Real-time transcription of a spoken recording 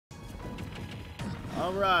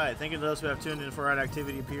All right, thank you to those who have tuned in for our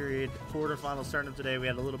activity period. Quarterfinals starting today. We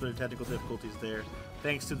had a little bit of technical difficulties there,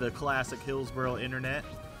 thanks to the classic Hillsboro internet.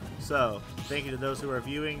 So, thank you to those who are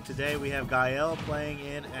viewing. Today we have Gael playing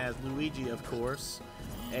in as Luigi, of course,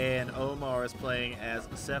 and Omar is playing as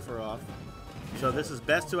Sephiroth. So this is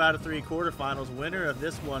best 2 out of 3 quarterfinals. Winner of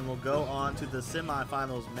this one will go on to the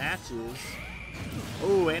semifinals matches.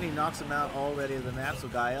 Oh, and he knocks him out already of the map, so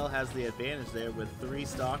Gael has the advantage there with 3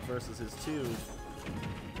 stock versus his 2.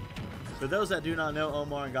 For those that do not know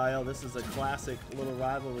Omar and Gael, this is a classic little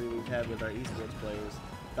rivalry we've had with our esports players.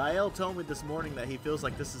 Gael told me this morning that he feels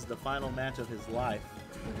like this is the final match of his life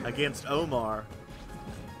against Omar.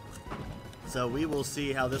 So we will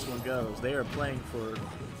see how this one goes. They are playing for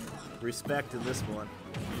respect in this one.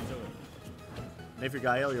 And if you're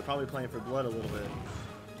Gael, you're probably playing for blood a little bit.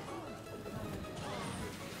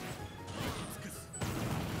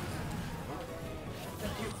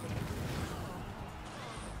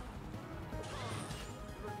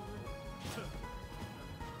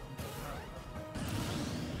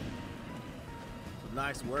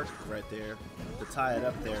 Nice work right there to tie it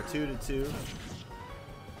up there, 2-2.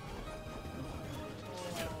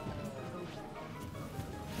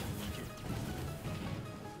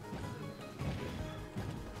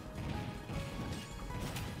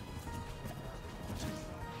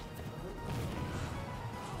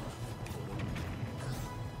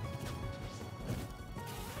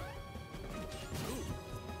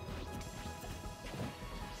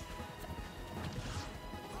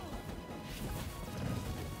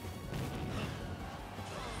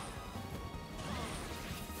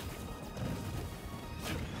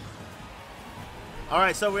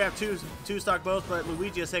 Alright, so we have two stock both, but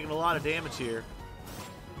Luigi has taken a lot of damage here.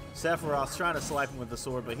 Sephiroth's trying to swipe him with the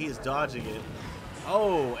sword, but he is dodging it.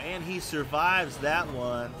 Oh, and he survives that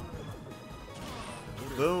one.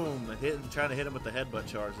 Boom. Trying to hit him with the headbutt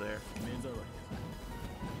charge there.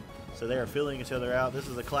 So they are filling each other out. This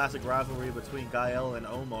is a classic rivalry between Gael and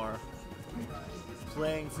Omar.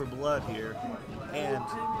 Playing for blood here. And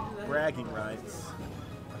bragging rights.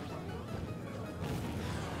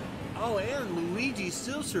 Oh, and Luigi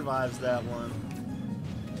still survives that one.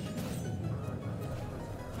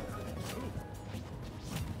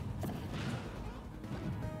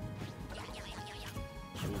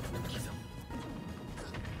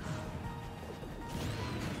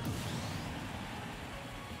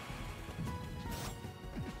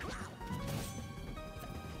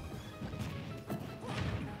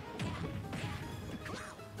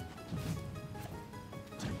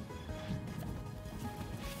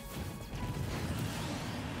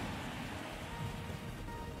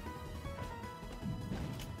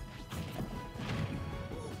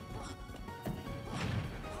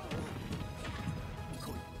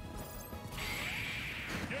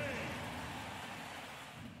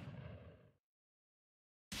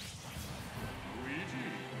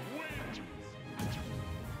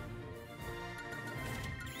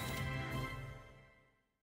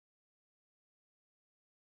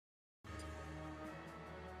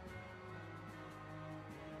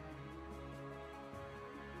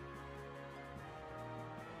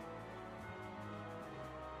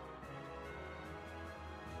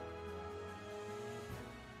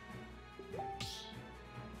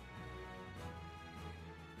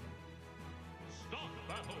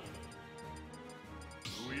 Battle.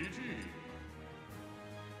 Luigi.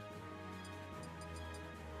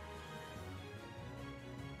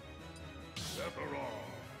 Sephiroth.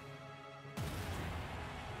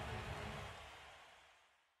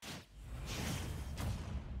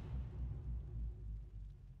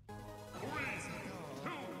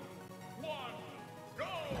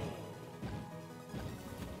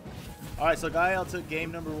 Alright, so Gael took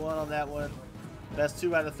game number 1 on that one. Best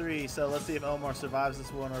 2 out of 3, so let's see if Omar survives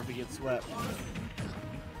this one or if he gets swept.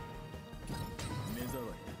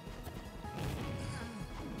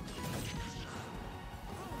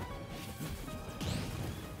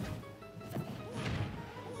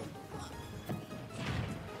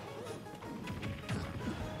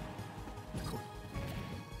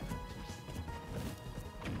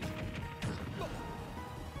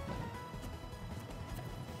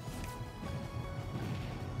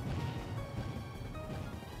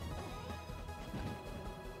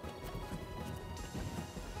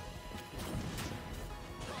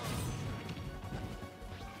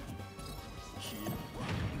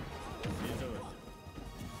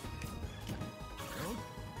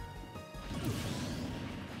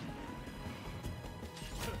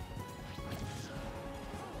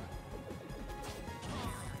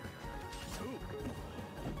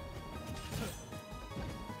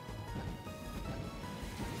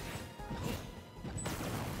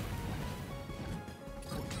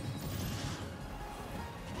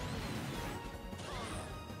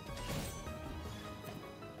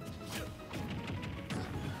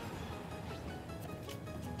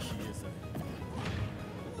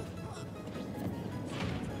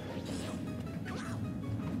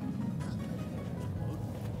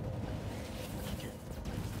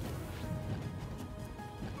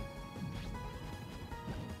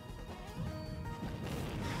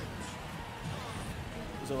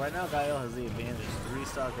 So right now Gael has the advantage, 3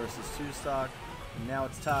 stock versus 2 stock. And now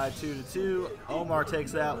it's tied 2-2. Omar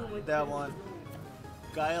takes that one.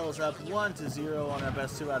 Gael is up 1-0 on our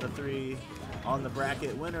best 2 out of 3 on the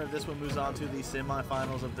bracket. Winner of this one moves on to the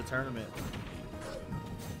semifinals of the tournament.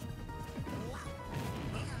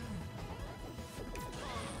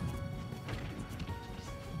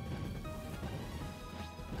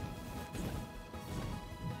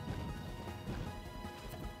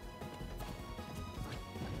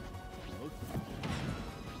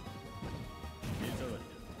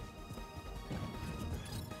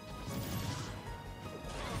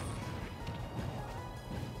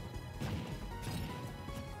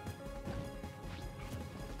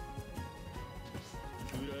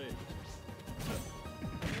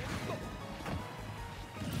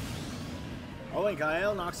 Oh, and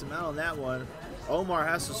Gael knocks him out on that one. Omar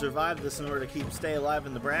has to survive this in order to stay alive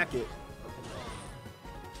in the bracket.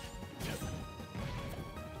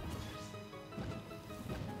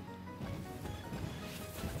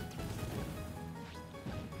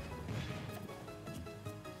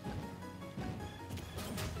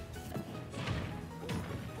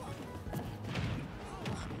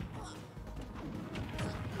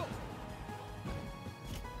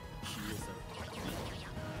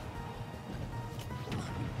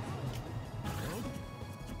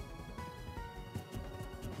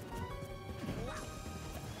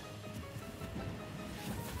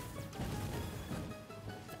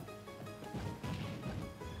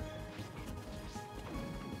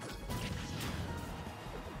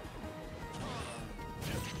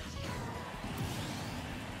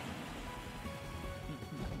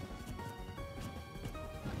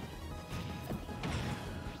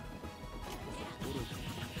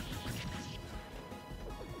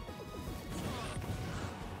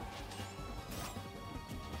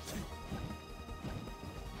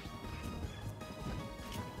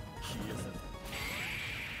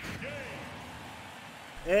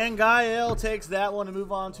 And Gael takes that one to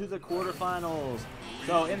move on to the quarterfinals.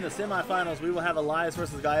 So in the semifinals, we will have Elias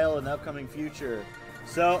versus Gael in the upcoming future.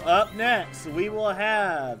 So up next, we will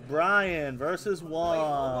have Brian versus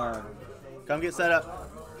Juan. Come get set up.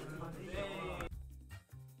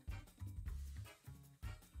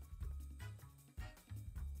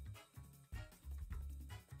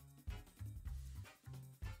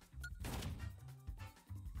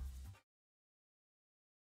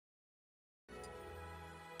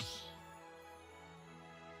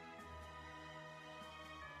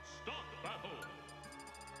 Stop battle.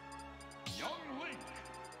 Young Link.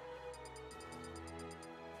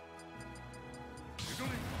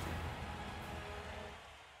 Beginning.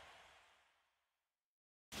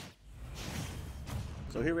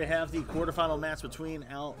 So here we have the quarterfinal match between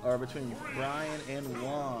Brian and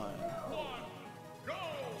Juan. Go.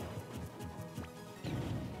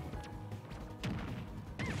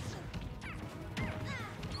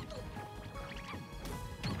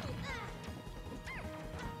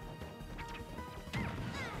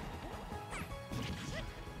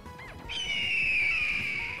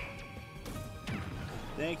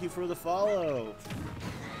 Thank you for the follow.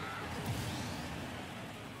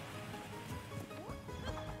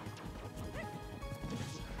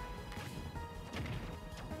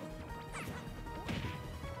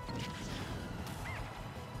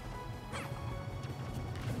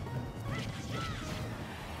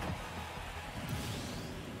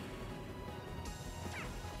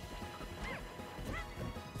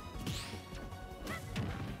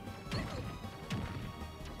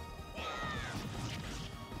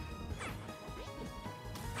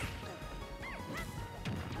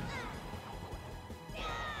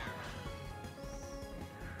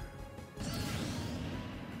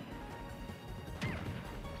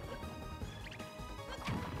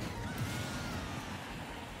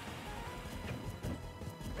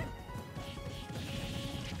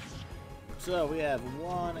 So we have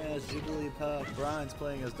Juan as Jigglypuff. Brian's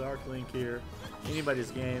playing as Dark Link here. Anybody's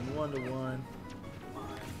game, 1-1.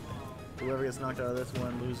 Whoever gets knocked out of this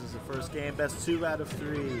one loses the first game. Best 2 out of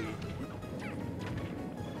 3.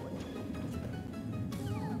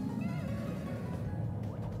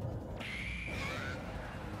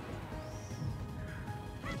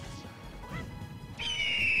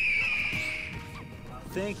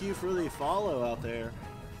 Thank you for the follow out there.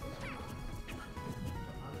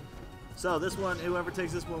 So this one, whoever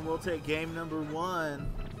takes this one will take game number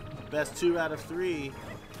 1. Best 2 out of 3.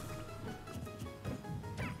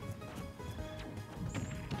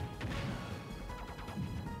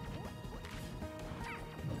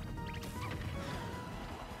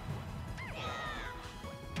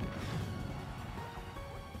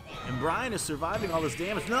 And Brian is surviving all this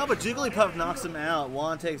damage. No, but Jigglypuff knocks him out.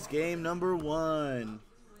 Juan takes game number 1.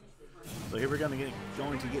 So here we're going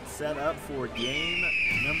to get set up for game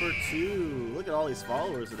number 2. Look at all these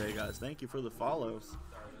followers today, guys. Thank you for the follows.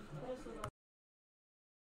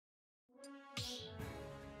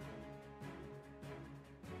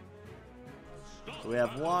 So we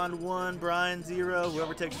have Juan 1, Brian 0.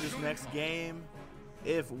 Whoever takes this next game,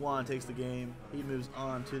 if Juan takes the game, he moves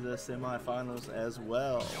on to the semifinals as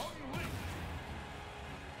well.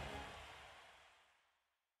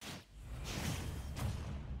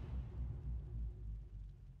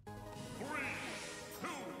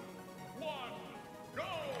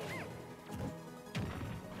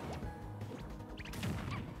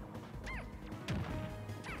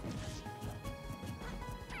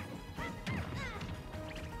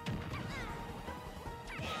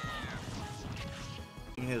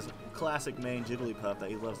 His classic main Jigglypuff that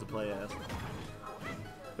he loves to play as.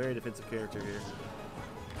 Very defensive character here.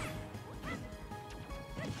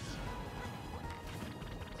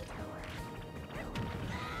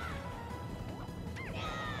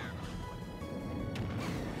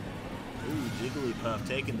 Ooh, Jigglypuff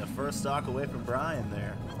taking the first stock away from Brian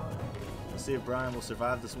there. Let's see if Brian will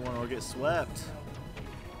survive this one or get swept.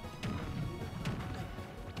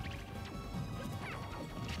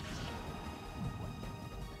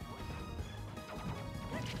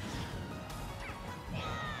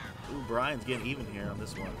 Ooh, Brian's getting even here on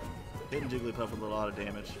this one. Hitting Jigglypuff with a lot of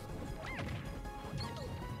damage.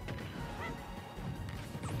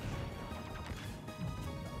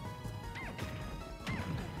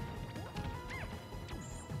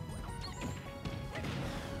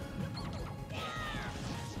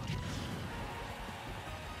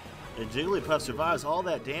 And Jigglypuff survives all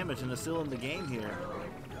that damage and is still in the game here.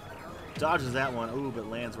 Dodges that one, ooh, but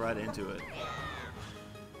lands right into it.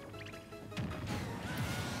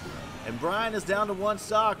 And Brian is down to 1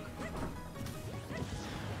 stock.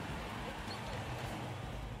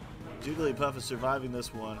 Jigglypuff is surviving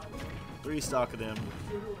this one. 3 stock of him.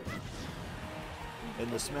 In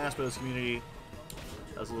the Smash Bros community,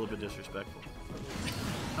 that was a little bit disrespectful.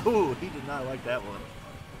 Ooh, he did not like that one.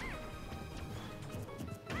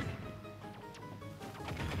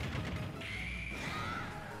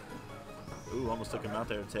 Ooh, almost took him out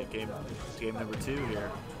there to take game number 2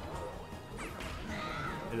 here.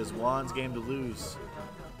 It is Juan's game to lose.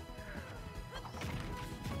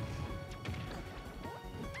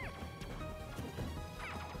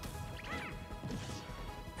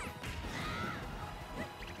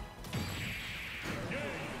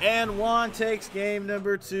 And Juan takes game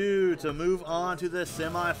number 2 to move on to the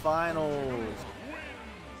semifinals.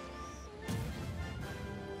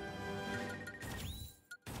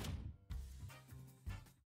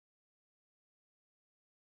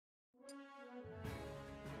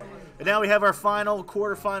 And now we have our final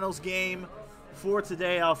quarterfinals game for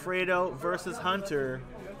today, Alfredo versus Hunter.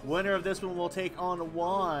 Winner of this one will take on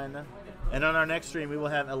Juan. And on our next stream, we will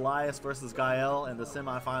have Elias versus Gael in the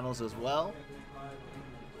semifinals as well.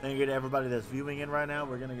 Thank you to everybody that's viewing in right now.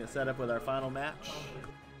 We're going to get set up with our final match.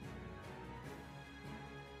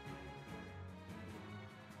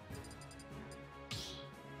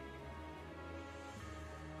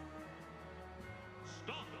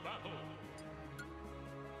 Start the battle.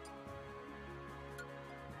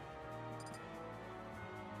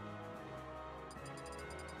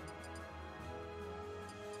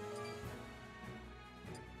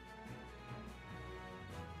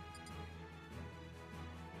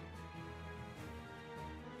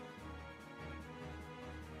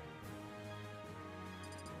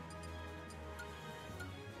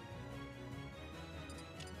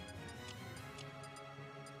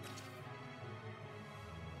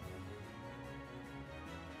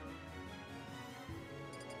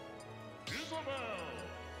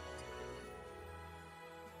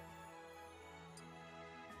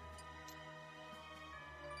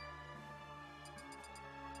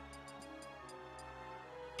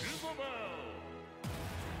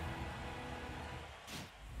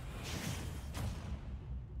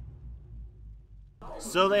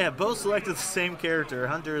 So they have both selected the same character.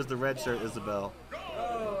 Hunter is the red shirt, Isabel.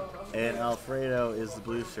 And Alfredo is the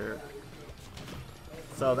blue shirt.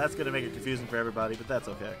 So that's going to make it confusing for everybody, but that's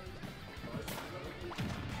okay.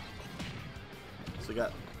 So we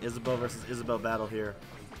got Isabel versus Isabel battle here.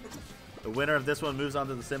 The winner of this one moves on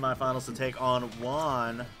to the semifinals to take on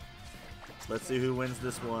Juan. Let's see who wins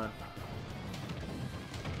this one.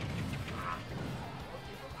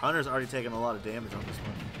 Hunter's already taken a lot of damage on this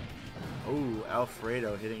one. Oh,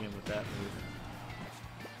 Alfredo hitting him with that move.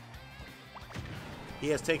 He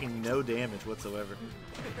has taken no damage whatsoever.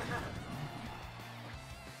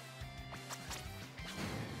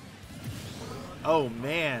 Oh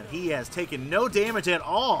man, he has taken no damage at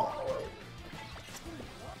all.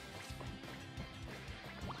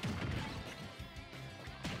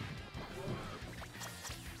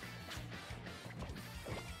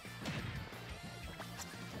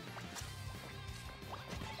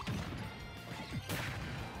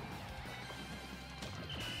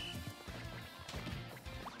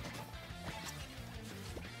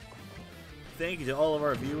 Thank you to all of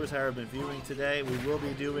our viewers who have been viewing today. We will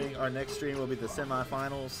be doing, our next stream will be the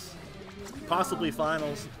semifinals, possibly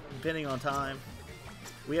finals, depending on time.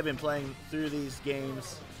 We have been playing through these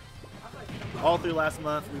games. All through last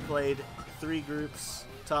month, we played 3 groups,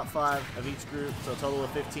 top 5 of each group, so a total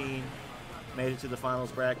of 15 made it to the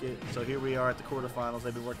finals bracket. So here we are at the quarterfinals.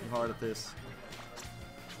 They've been working hard at this.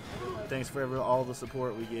 Thanks for all the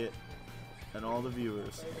support we get and all the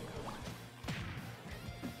viewers.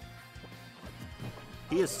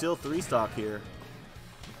 He is still 3-stock here.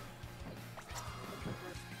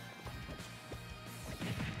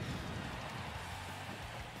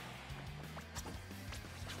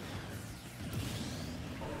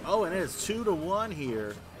 Oh, and it is 2-1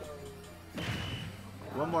 here.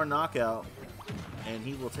 One more knockout, and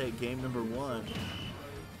he will take game number 1.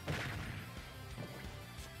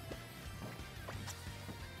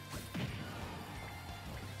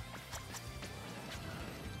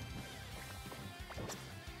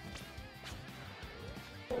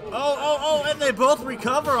 Oh, and they both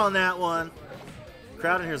recover on that one.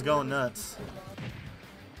 Crowd in here is going nuts.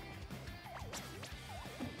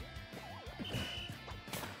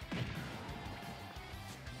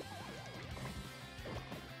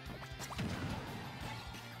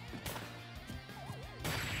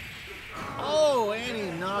 Oh, and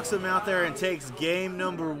he knocks him out there and takes game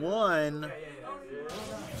number 1.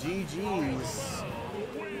 GG's.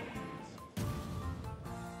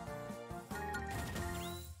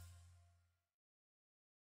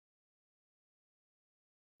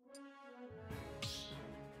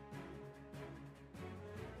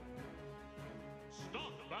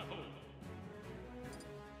 Start battle.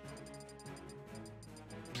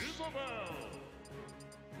 Isabel.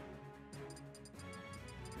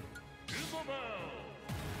 Isabel.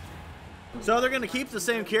 So they're going to keep the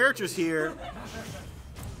same characters here.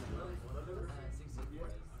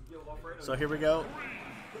 So here we go.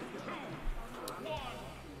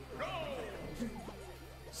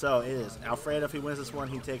 So it is Alfredo. If he wins this one,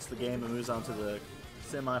 he takes the game and moves on to the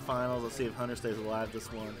semifinals. Let's see if Hunter stays alive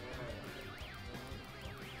this one.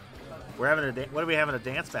 We're having a what are we having a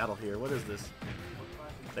dance battle here? What is this?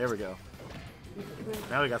 There we go.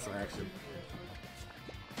 Now we got some action.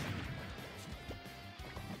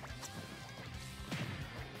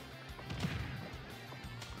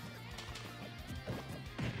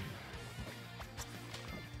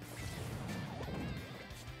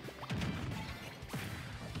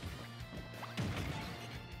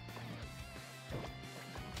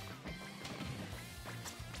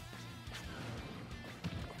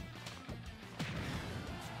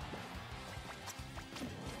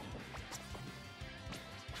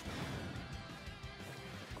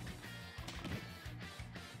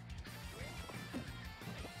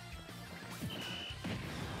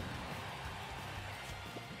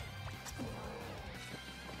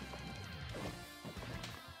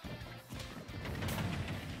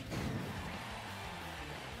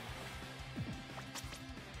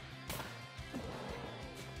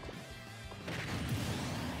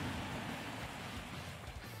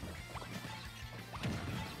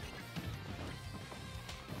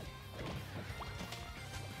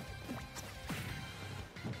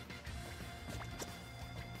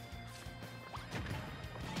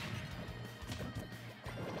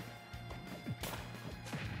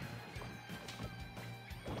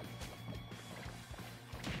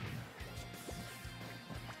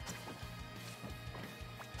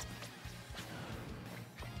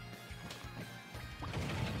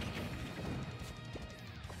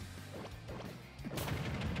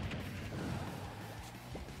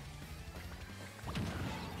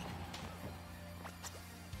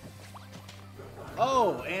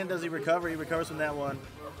 Oh, and does he recover? He recovers from that one.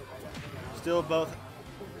 Still both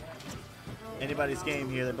anybody's game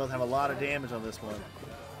here. They both have a lot of damage on this one.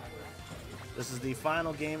 This is the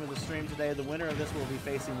final game of the stream today. The winner of this will be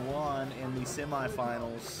facing Juan in the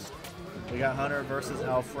semifinals. We got Hunter versus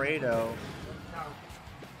Alfredo.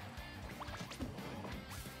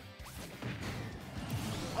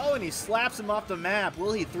 Oh, and he slaps him off the map.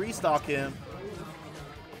 Will he 3-stock him?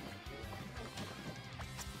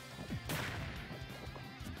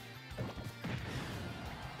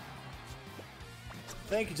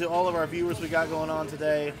 Thank you to all of our viewers we got going on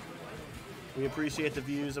today. We appreciate the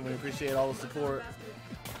views and we appreciate all the support.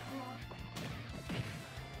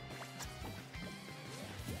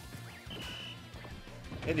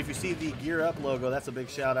 And if you see the Gear Up logo, that's a big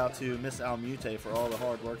shout out to Miss Almute for all the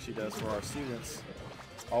hard work she does for our students.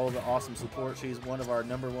 All of the awesome support. She's one of our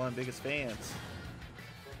 #1 biggest fans.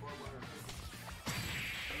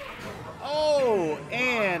 Oh,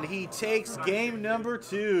 and he takes game number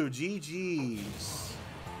 2. GG's.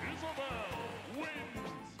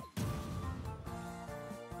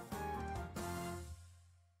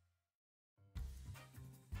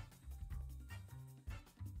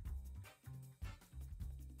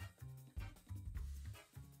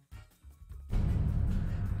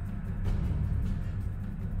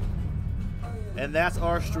 And that's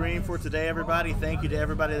our stream for today, everybody. Thank you to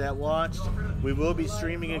everybody that watched. We will be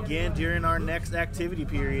streaming again during our next activity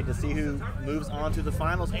period to see who moves on to the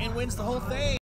finals and wins the whole thing.